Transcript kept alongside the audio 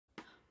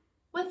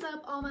What's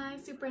up, all my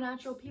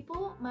supernatural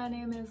people? My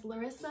name is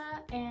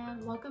Larissa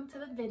and welcome to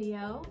the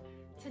video.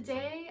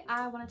 Today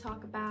I want to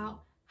talk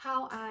about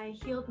how I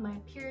healed my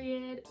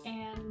period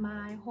and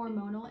my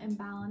hormonal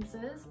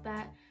imbalances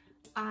that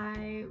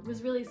I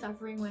was really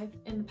suffering with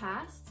in the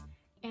past.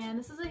 And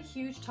this is a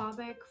huge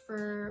topic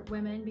for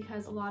women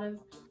because a lot of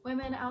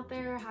women out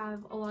there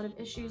have a lot of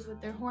issues with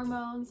their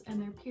hormones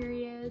and their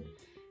period.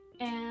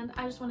 And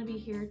I just want to be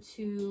here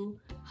to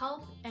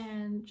help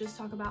and just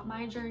talk about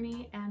my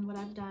journey and what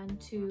I've done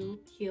to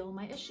heal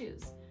my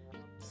issues.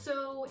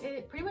 So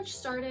it pretty much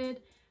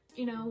started,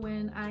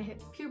 when I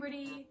hit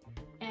puberty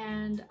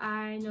and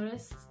I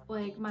noticed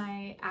like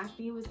my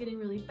acne was getting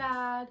really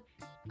bad.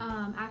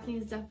 Acne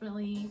is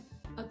definitely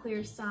a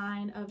clear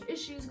sign of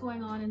issues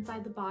going on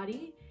inside the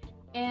body,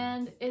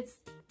 and it's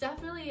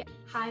definitely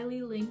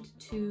highly linked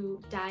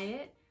to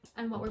diet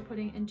and what we're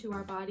putting into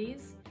our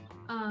bodies.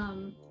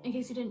 In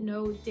case you didn't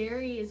know,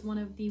 dairy is one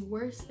of the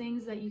worst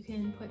things that you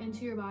can put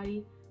into your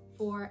body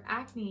for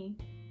acne.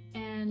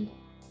 And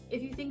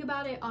if you think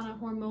about it on a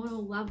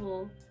hormonal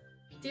level,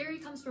 dairy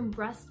comes from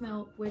breast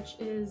milk, which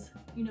is,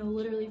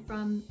 literally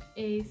from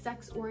a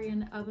sex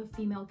organ of a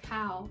female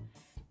cow.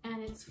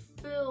 And it's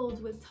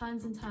filled with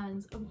tons and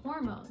tons of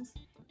hormones,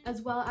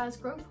 as well as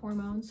growth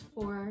hormones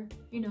for,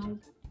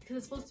 because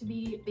it's supposed to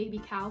be baby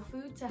cow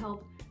food to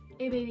help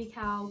a baby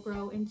cow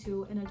grow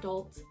into an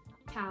adult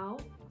cow.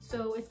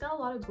 So it's got a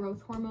lot of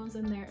growth hormones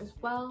in there as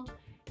well.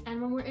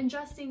 And when we're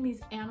ingesting these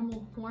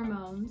animal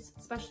hormones,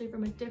 especially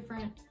from a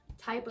different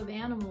type of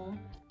animal,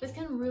 this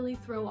can really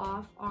throw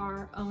off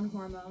our own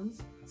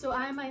hormones. So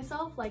I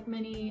myself, like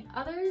many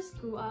others,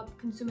 grew up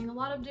consuming a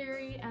lot of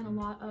dairy and a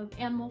lot of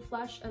animal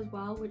flesh as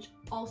well, which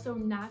also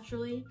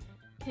naturally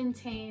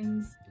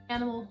contains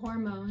animal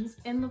hormones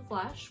in the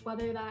flesh,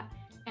 whether that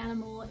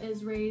animal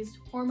is raised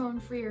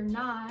hormone-free or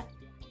not,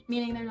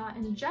 meaning they're not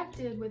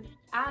injected with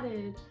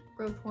added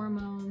growth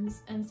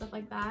hormones and stuff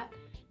like that.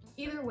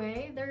 Either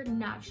way, they're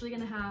naturally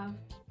going to have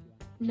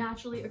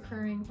naturally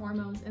occurring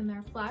hormones in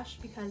their flesh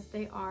because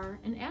they are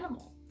an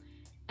animal.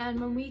 And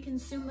when we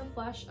consume the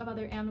flesh of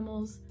other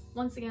animals,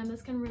 once again,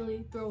 this can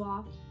really throw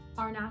off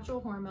our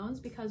natural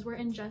hormones because we're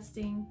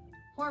ingesting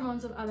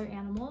hormones of other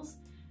animals.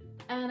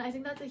 And I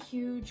think that's a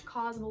huge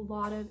cause of a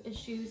lot of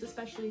issues,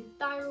 especially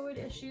thyroid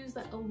issues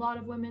that a lot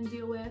of women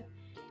deal with,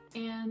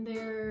 and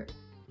their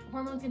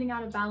hormones getting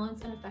out of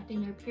balance and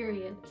affecting their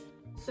period.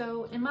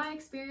 So in my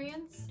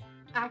experience,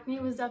 acne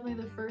was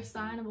definitely the first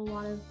sign of a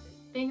lot of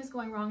things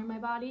going wrong in my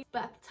body.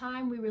 But at the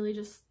time, we really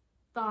just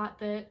thought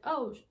that,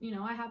 oh,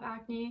 I have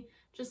acne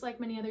just like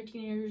many other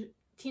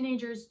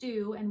teenagers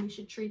do, and we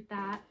should treat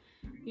that,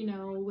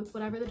 with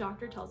whatever the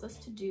doctor tells us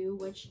to do,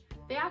 which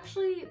they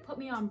actually put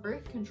me on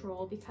birth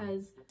control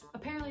because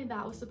apparently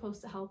that was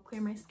supposed to help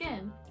clear my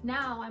skin.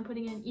 Now I'm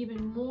putting in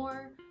even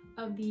more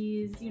of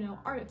these,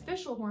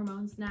 artificial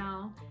hormones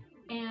now,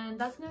 and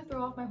that's gonna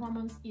throw off my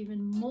hormones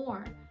even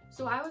more.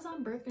 So I was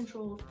on birth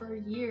control for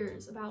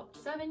years, about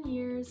 7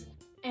 years,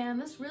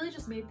 and this really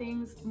just made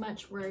things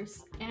much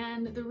worse.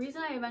 And the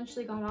reason I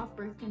eventually got off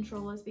birth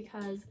control is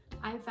because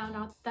I found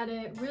out that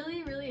it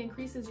really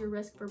increases your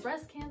risk for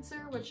breast cancer,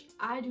 which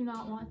I do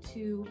not want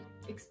to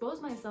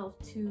expose myself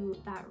to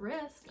that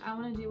risk. I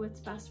want to do what's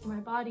best for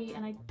my body,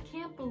 and I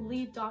can't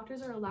believe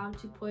doctors are allowed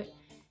to put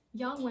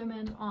young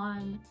women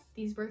on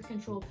these birth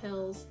control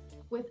pills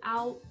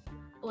without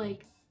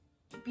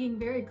being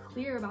very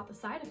clear about the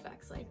side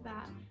effects like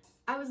that.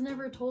 I was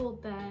never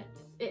told that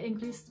it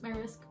increased my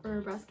risk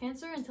for breast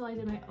cancer until I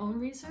did my own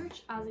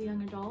research as a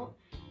young adult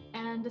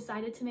and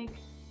decided to make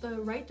the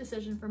right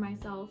decision for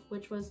myself,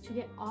 which was to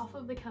get off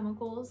of the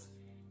chemicals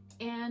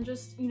and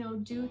just,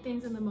 do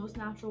things in the most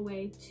natural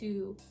way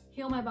to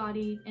heal my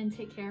body and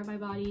take care of my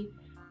body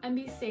and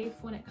be safe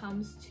when it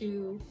comes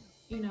to,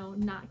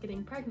 not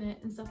getting pregnant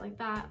and stuff like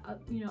that,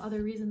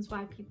 other reasons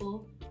why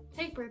people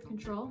take birth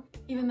control,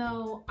 even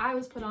though I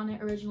was put on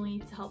it originally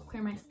to help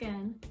clear my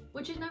skin,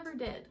 which it never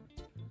did.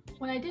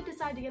 When I did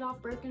decide to get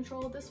off birth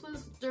control, this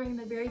was during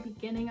the very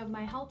beginning of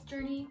my health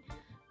journey,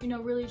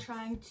 really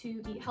trying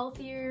to eat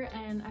healthier,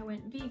 and I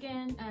went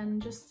vegan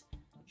and just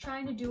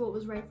trying to do what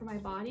was right for my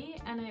body,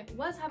 and it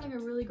was having a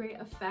really great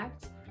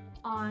effect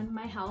on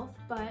my health,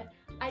 but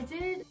I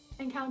did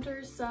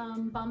encounter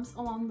some bumps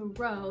along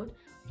the road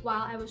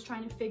while I was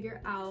trying to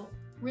figure out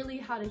really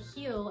how to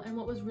heal and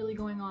what was really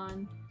going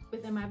on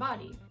within my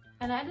body.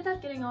 And I ended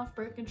up getting off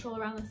birth control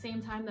around the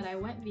same time that I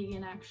went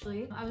vegan,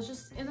 actually. I was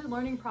just in the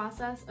learning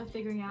process of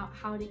figuring out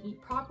how to eat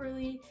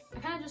properly. I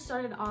kind of just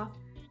started off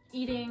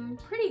eating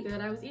pretty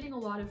good. I was eating a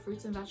lot of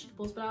fruits and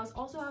vegetables, but I was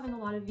also having a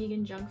lot of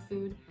vegan junk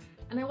food.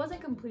 And I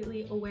wasn't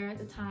completely aware at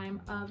the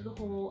time of the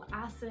whole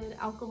acid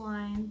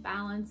alkaline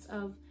balance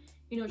of,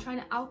 trying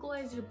to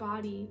alkalize your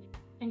body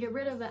and get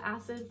rid of the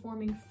acid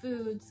forming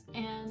foods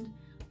and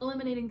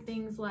eliminating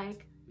things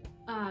like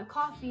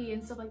coffee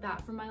and stuff like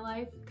that from my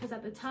life, because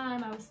at the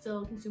time I was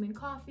still consuming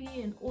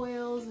coffee and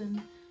oils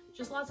and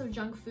just lots of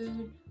junk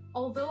food,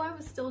 although I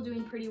was still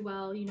doing pretty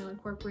well,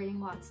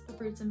 incorporating lots of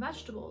fruits and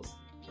vegetables.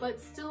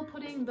 But still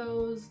putting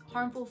those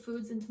harmful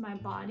foods into my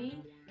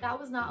body that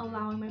was not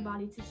allowing my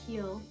body to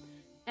heal.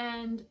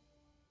 And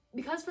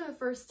because for the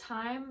first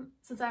time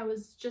since I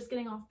was just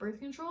getting off birth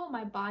control,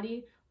 my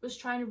body was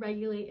trying to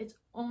regulate its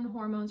own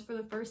hormones for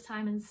the first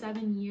time in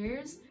 7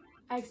 years,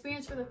 I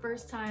experienced for the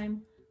first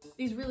time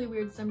these really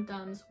weird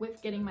symptoms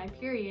with getting my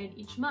period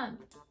each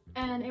month.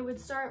 And it would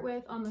start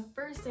with, on the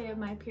first day of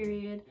my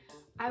period,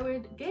 I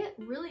would get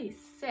really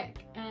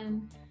sick,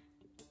 and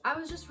I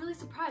was just really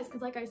surprised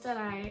because, like I said,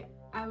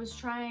 I was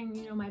trying,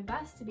 you know, my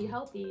best to be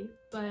healthy,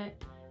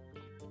 but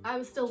I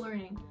was still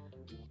learning.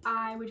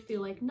 I would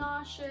feel like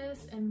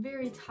nauseous and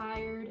very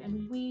tired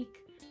and weak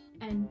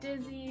and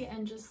dizzy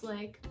and just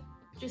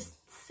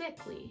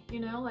sickly, you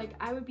know, like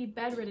I would be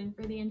bedridden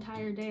for the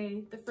entire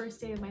day, the first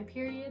day of my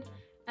period,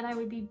 and I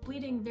would be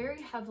bleeding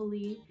very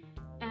heavily,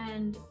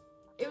 and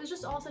it was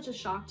just all such a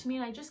shock to me.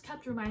 And I just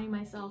kept reminding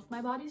myself,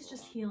 my body's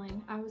just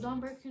healing. I was on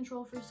birth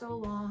control for so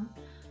long.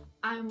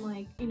 I'm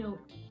like, you know,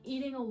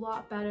 eating a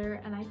lot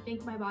better, and I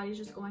think my body's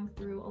just going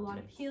through a lot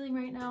of healing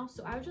right now.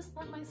 So I would just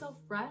let myself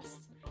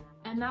rest,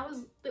 and that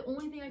was the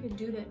only thing I could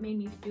do that made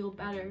me feel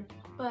better.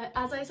 But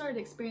as I started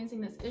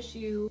experiencing this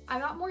issue, I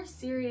got more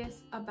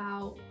serious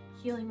about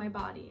healing my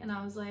body, and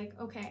I was like,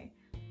 okay,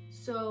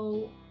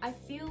 so I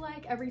feel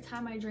like every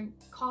time I drink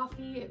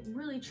coffee, it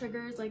really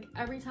triggers, like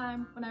every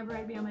time whenever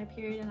I'd be on my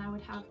period and I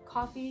would have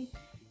coffee,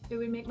 it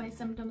would make my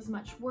symptoms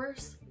much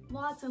worse,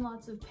 lots and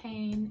lots of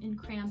pain and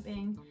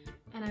cramping,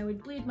 and I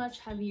would bleed much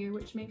heavier,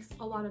 which makes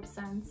a lot of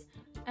sense.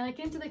 And I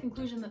came to the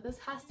conclusion that this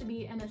has to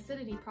be an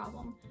acidity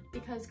problem,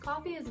 because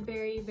coffee is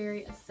very,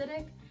 very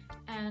acidic,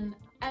 and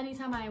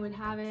anytime I would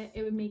have it,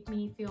 it would make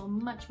me feel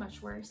much,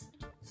 much worse.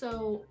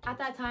 So at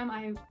that time,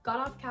 I got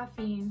off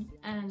caffeine,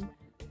 and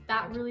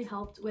that really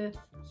helped with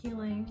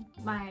healing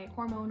my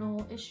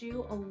hormonal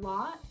issue a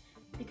lot,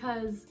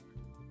 because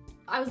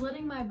I was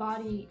letting my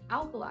body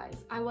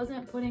alkalize. I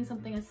wasn't putting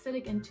something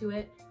acidic into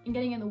it and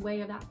getting in the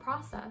way of that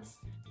process.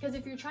 Because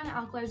if you're trying to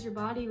alkalize your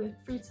body with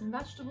fruits and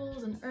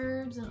vegetables and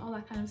herbs and all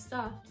that kind of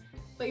stuff,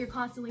 but you're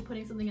constantly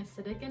putting something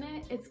acidic in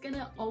it, it's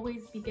gonna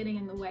always be getting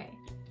in the way.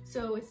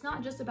 So it's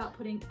not just about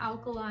putting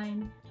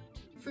alkaline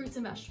fruits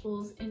and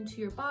vegetables into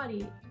your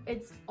body,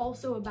 it's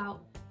also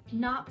about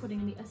not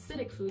putting the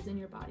acidic foods in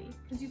your body,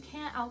 because you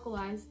can't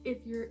alkalize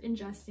if you're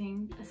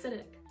ingesting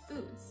acidic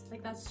foods.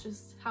 Like, that's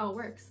just how it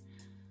works.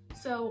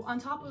 So on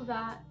top of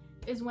that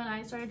is when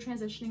I started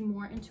transitioning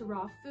more into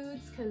raw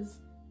foods, because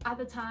at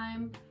the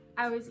time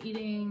I was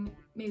eating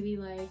maybe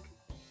like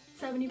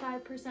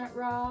 75%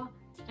 raw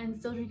and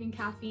still drinking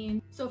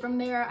caffeine. So from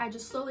there, I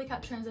just slowly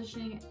kept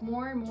transitioning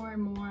more and more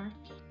and more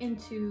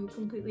into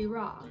completely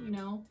raw, you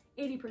know,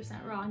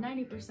 80% raw,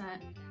 90%,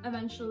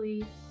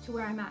 eventually to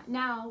where I'm at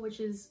now, which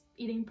is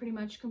eating pretty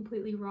much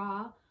completely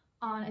raw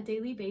on a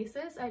daily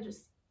basis. I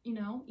just, you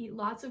know, eat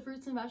lots of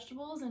fruits and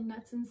vegetables and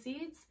nuts and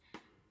seeds.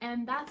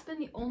 And that's been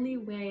the only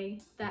way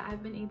that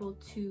I've been able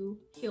to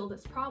heal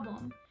this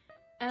problem.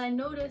 And I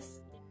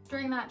noticed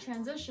during that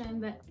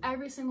transition that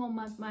every single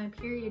month my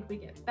period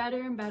would get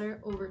better and better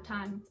over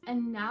time.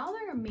 And now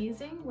they're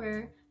amazing,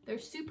 where they're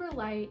super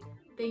light.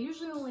 They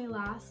usually only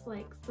last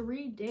like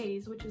 3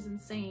 days, which is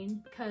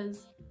insane,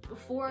 because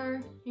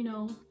before, you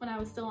know, when I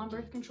was still on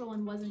birth control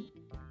and wasn't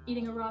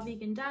eating a raw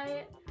vegan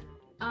diet,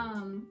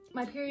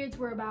 my periods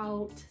were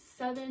about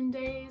 7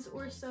 days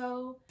or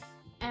so,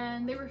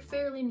 and they were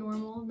fairly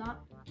normal,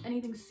 not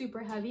anything super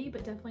heavy,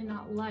 but definitely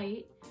not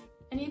light.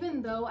 And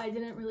even though I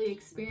didn't really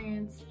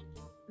experience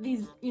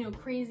these, you know,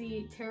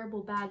 crazy,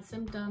 terrible, bad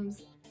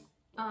symptoms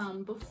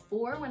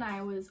before when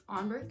I was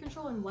on birth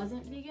control and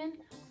wasn't vegan,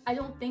 I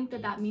don't think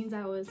that that means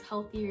I was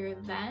healthier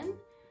then,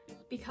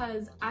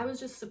 because I was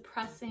just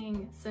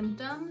suppressing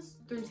symptoms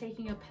through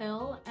taking a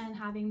pill and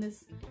having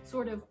this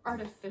sort of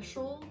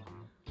artificial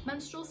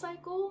menstrual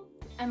cycle,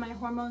 and my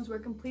hormones were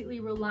completely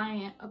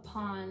reliant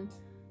upon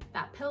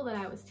that pill that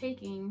I was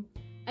taking,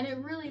 and it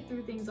really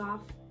threw things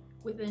off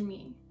within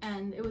me,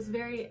 and it was a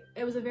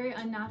very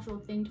unnatural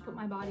thing to put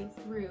my body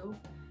through.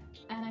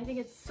 And I think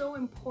it's so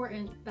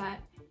important that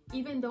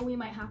even though we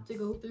might have to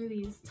go through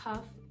these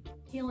tough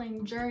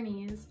healing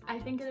journeys, I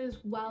think it is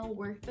well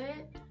worth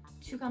it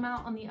to come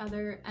out on the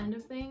other end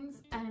of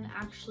things and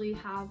actually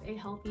have a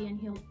healthy and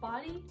healed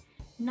body,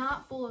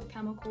 not full of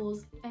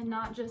chemicals, and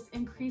not just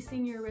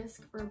increasing your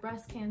risk for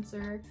breast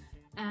cancer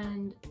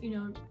and, you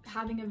know,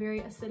 having a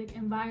very acidic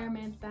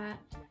environment that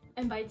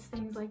invites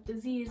things like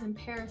disease and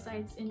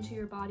parasites into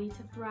your body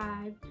to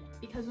thrive.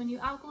 Because when you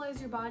alkalize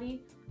your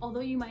body, although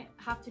you might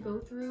have to go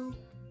through,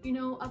 you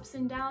know, ups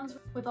and downs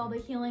with all the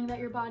healing that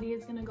your body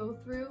is going to go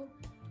through,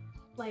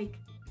 like,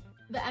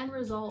 the end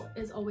result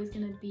is always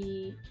going to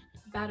be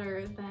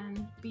better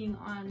than being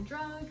on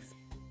drugs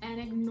and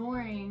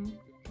ignoring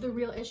the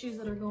real issues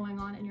that are going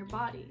on in your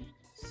body.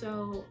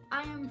 So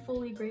I am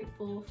fully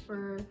grateful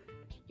for,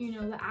 you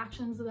know, the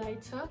actions that I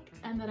took,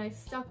 and that I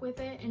stuck with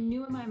it and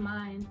knew in my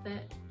mind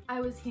that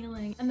I was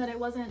healing, and that it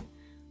wasn't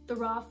the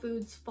raw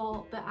food's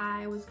fault that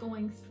I was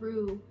going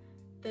through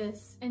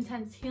this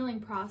intense healing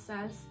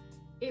process.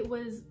 It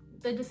was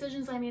the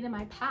decisions I made in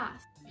my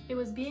past. It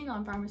was being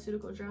on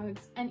pharmaceutical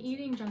drugs and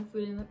eating junk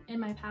food in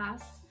my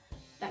past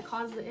that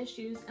caused the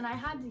issues, and I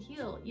had to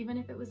heal even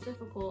if it was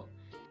difficult.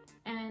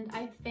 And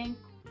I thank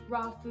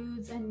raw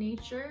foods and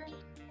nature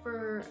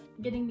for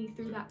getting me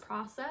through that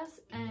process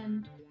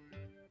and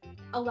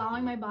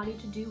allowing my body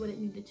to do what it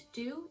needed to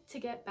do to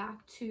get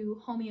back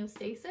to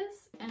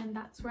homeostasis. And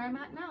that's where I'm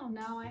at now.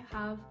 Now I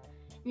have,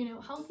 you know,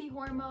 healthy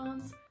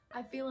hormones,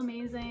 I feel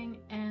amazing,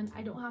 and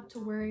I don't have to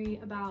worry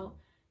about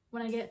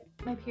when I get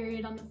my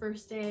period on the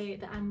first day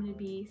that I'm going to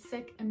be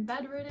sick and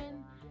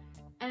bedridden.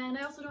 And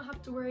I also don't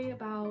have to worry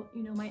about,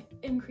 you know, my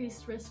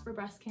increased risk for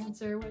breast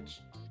cancer, which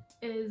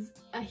is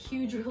a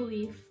huge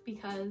relief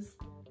because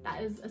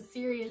that is a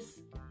serious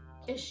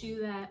issue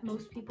that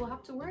most people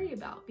have to worry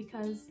about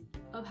because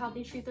of how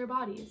they treat their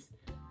bodies.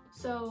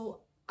 So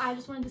I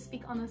just wanted to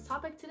speak on this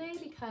topic today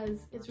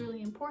because it's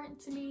really important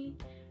to me.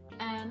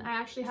 And I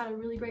actually had a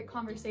really great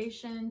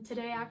conversation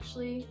today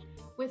actually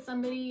with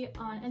somebody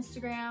on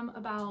Instagram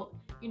about,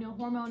 you know,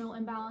 hormonal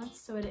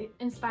imbalance. So it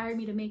inspired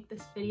me to make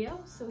this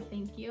video. So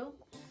thank you.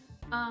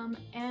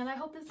 And I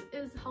hope this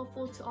is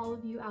helpful to all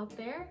of you out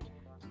there.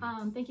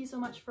 Thank you so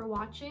much for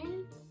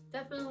watching.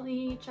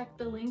 Definitely check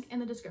the link in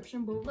the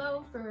description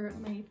below for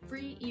my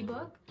free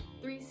ebook,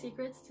 3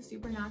 Secrets to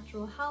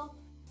Supernatural Health.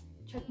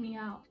 Check me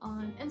out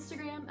on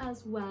Instagram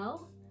as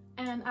well.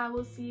 And I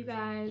will see you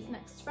guys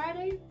next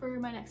Friday for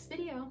my next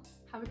video.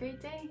 Have a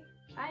great day.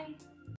 Bye.